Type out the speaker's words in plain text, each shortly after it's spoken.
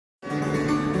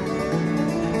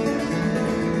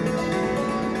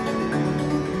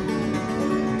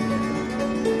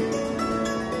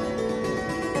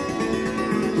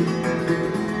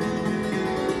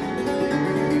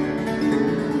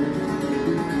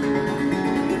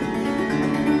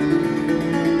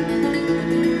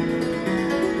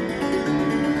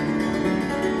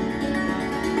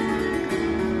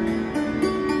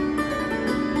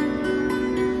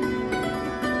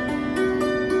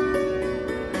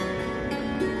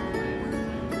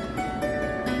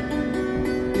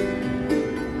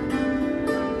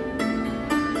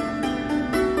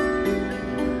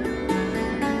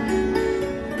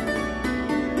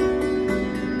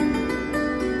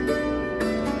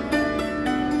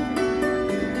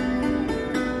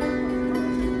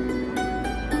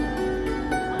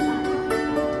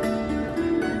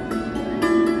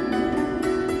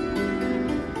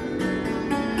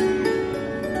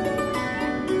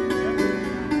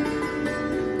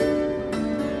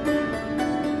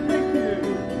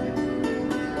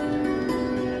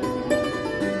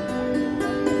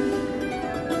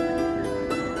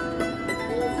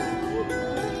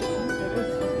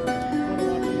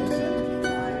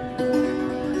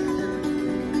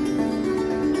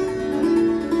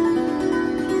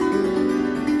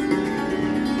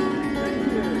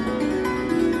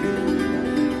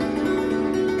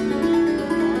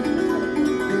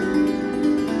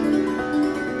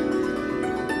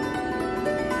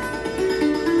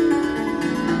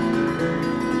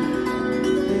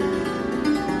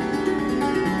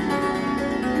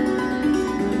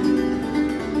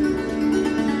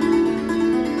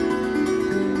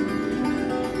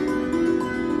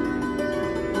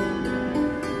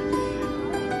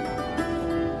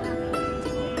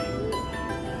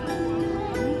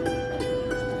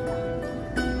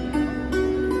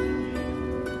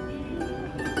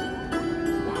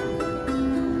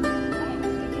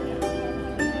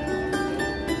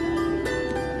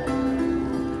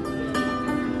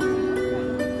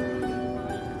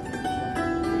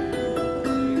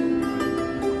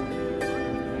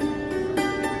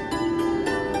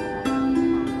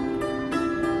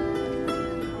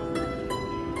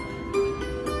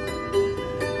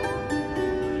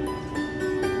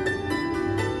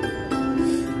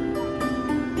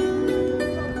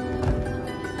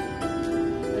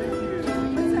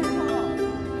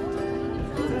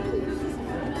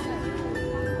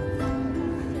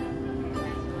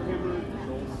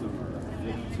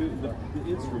the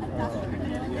instrument.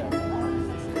 Yeah.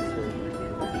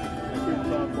 I can't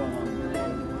talk while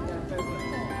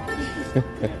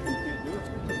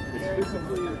it's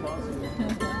physically impossible.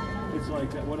 It's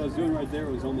like what I was doing right there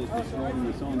was almost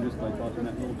describing the song just by talking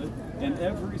that little bit. And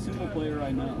every single player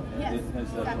I know it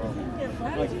has that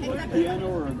problem. Like a piano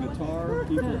or a guitar,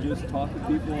 people just talk to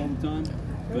people all the time,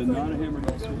 but not a hammered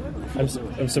dulcimer.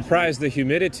 I'm surprised the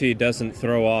humidity doesn't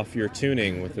throw off your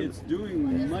tuning with it. It's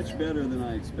doing much better than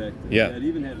I expected. Yeah. It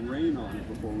even had rain on it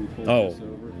before we pulled this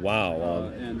over.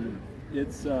 Wow. And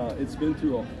it's been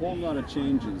through a whole lot of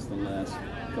changes the last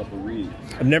couple of weeks.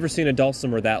 I've never seen a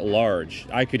dulcimer that large.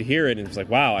 I could hear it and it's like,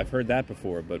 wow, I've heard that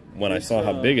before, but when I saw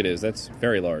how big it is, that's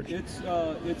very large. It's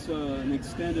an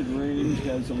extended range,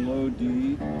 has a low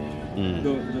D.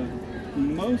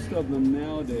 Most of them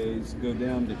nowadays go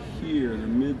down to here, they're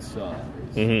mid-size.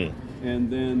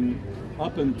 And then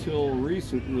up until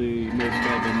recently, most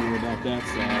of them were about that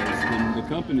size. And the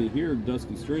company here,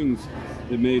 Dusty Strings,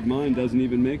 that made mine, doesn't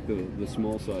even make the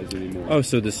small size anymore. Oh,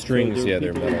 so the strings, so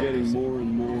they're metal. They're getting metal. more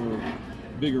and more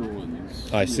bigger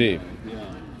ones. I see.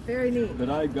 Yeah. Very neat.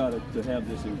 But I got it to have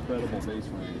this incredible bass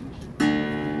range.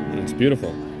 It's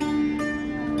beautiful.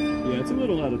 Yeah, it's a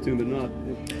little out of tune, but not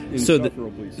So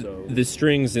insufferably so. The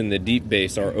strings in the deep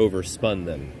bass are overspun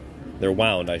then. They're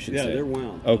wound, I should say. Yeah, they're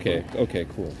wound. Okay, okay,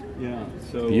 cool. Yeah,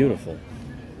 so Beautiful.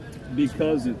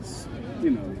 Because it's,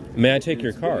 you know. May I take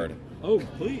your card? Good. Oh,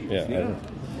 please. Yeah.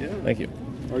 Thank you.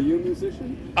 Are you a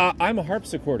musician? I'm a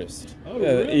harpsichordist. Oh,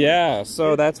 really? Yeah,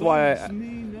 so that's why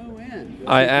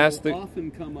I asked People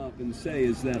often come up and say,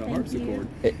 "Is that a harpsichord?"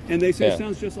 And they say it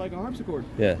sounds just like a harpsichord.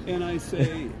 Yeah. And I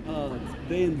say,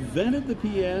 they invented the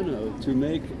piano to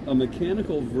make a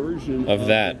mechanical version of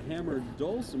that a hammered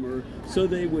dulcimer, so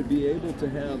they would be able to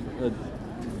have a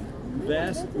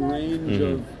vast range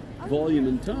of volume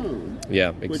and tone.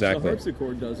 Yeah, exactly. Which the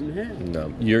harpsichord doesn't have.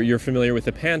 No, you're familiar with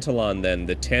the Pantalon then,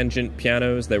 the tangent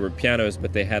pianos. They were pianos,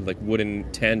 but they had like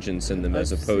wooden tangents in them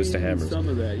as opposed to hammers. Some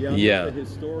of that, yeah. I'm yeah. not a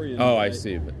historian. Oh, I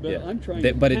see. But I'm trying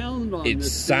to pound on it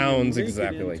this sounds thing and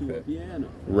exactly make it like into that. A piano.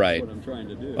 Right. That's what I'm trying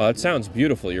to do. Oh, it sounds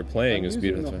beautiful. Your playing is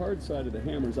beautiful. Using the hard side of the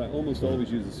hammers, I almost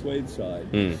always use the suede side,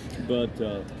 but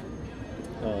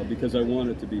because I want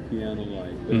it to be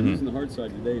piano-like. But I'm using the hard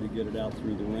side today to get it out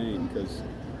through the rain because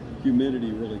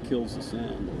humidity really kills the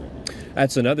sound a lot.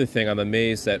 That's another thing. I'm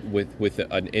amazed that with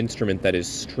an instrument that is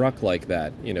struck like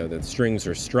that, you know, the strings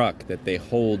are struck, that they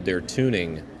hold their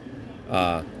tuning.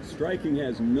 Striking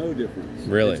has no difference.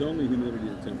 Really? It's only humidity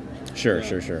and temperature.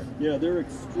 Sure, sure. Yeah, they're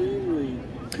extremely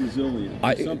resilient.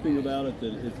 There's something about it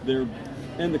that they're...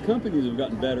 And the companies have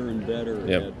gotten better and better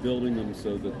at building them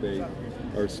so that they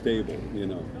are stable, you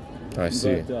know. I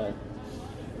see. But,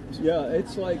 yeah,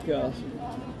 it's like...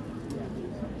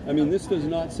 I mean, this does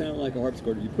not sound like a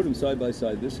harpsichord. You put them side by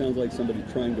side, this sounds like somebody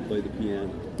trying to play the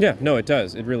piano. Yeah, no, it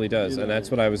does. It really does. You And know,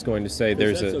 that's what I was going to say.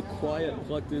 That's a quiet,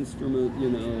 plucked instrument, you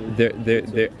know.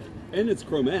 And it's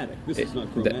chromatic. This is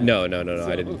not chromatic. No.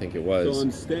 I didn't think it was. So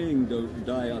I'm staying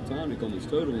diatonic almost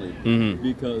totally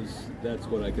because that's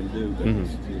what I can do.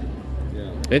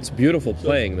 Yeah. It's beautiful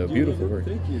playing, though. Beautiful work.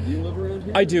 Thank you. Do you live around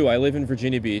here? I do. I live in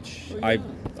Virginia Beach. Oh, yeah.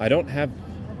 I don't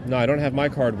have my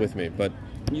card with me, but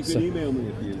you can email me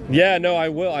if you. Yeah, no, I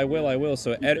will.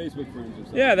 So Ed, Facebook friends or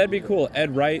something. yeah, that'd be cool.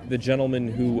 Ed Wright, the gentleman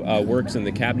who works in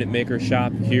the cabinet maker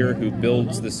shop here, who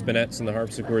builds the spinets and the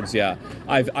harpsichords. Yeah,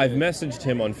 I've messaged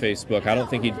him on Facebook. I don't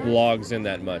think he blogs in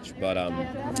that much, but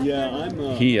yeah,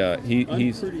 I'm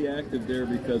he's pretty active there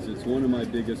because it's one of my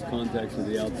biggest contacts with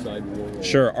the outside world.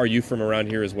 Sure. Are you from around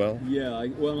here as well? Yeah,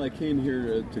 I came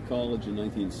here to college in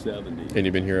 1970. And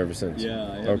you've been here ever since?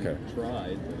 Yeah, I haven't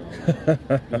tried,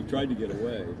 but I've tried to get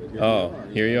away. But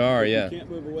here you are, if yeah. you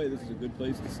can't move away, this is a good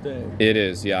place to stay. It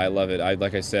is, yeah, I love it.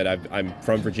 Like I said, I'm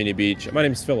from Virginia Beach. My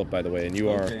name's Philip, by the way, and you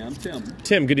are? Okay, I'm Tim.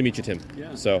 Tim, good to meet you, Tim.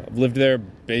 Yeah. So I've lived there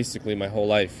basically my whole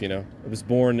life, you know. I was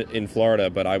born in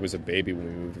Florida, but I was a baby when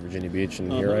we moved to Virginia Beach,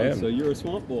 and here I am. So you're a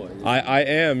swamp boy. I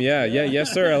am,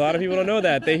 yes, sir. A lot of people don't know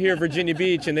that. They hear Virginia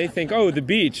Beach, and they think, oh, the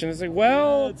beach. And it's like,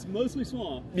 well... it's mostly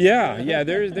swamp. Yeah,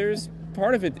 there's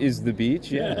part of it is the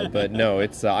beach, but no,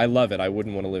 it's I love it. I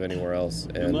wouldn't want to live anywhere else.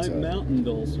 And my mountain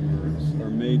dulcimers are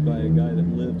made by a guy that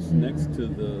lives next to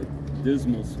the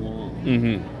Dismal Swamp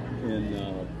in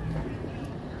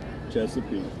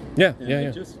Chesapeake. Yeah.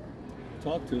 I just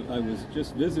talked to him. I was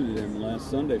just visited him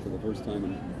last Sunday for the first time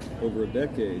in over a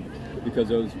decade because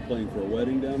I was playing for a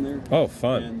wedding down there. Oh,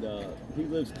 fun. And he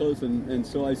lives close, and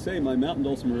so I say my mountain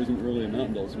dulcimer isn't really a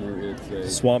mountain dulcimer, it's a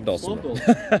swamp dulcimer. Swamp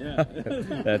dulcimer.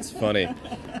 Yeah. That's funny.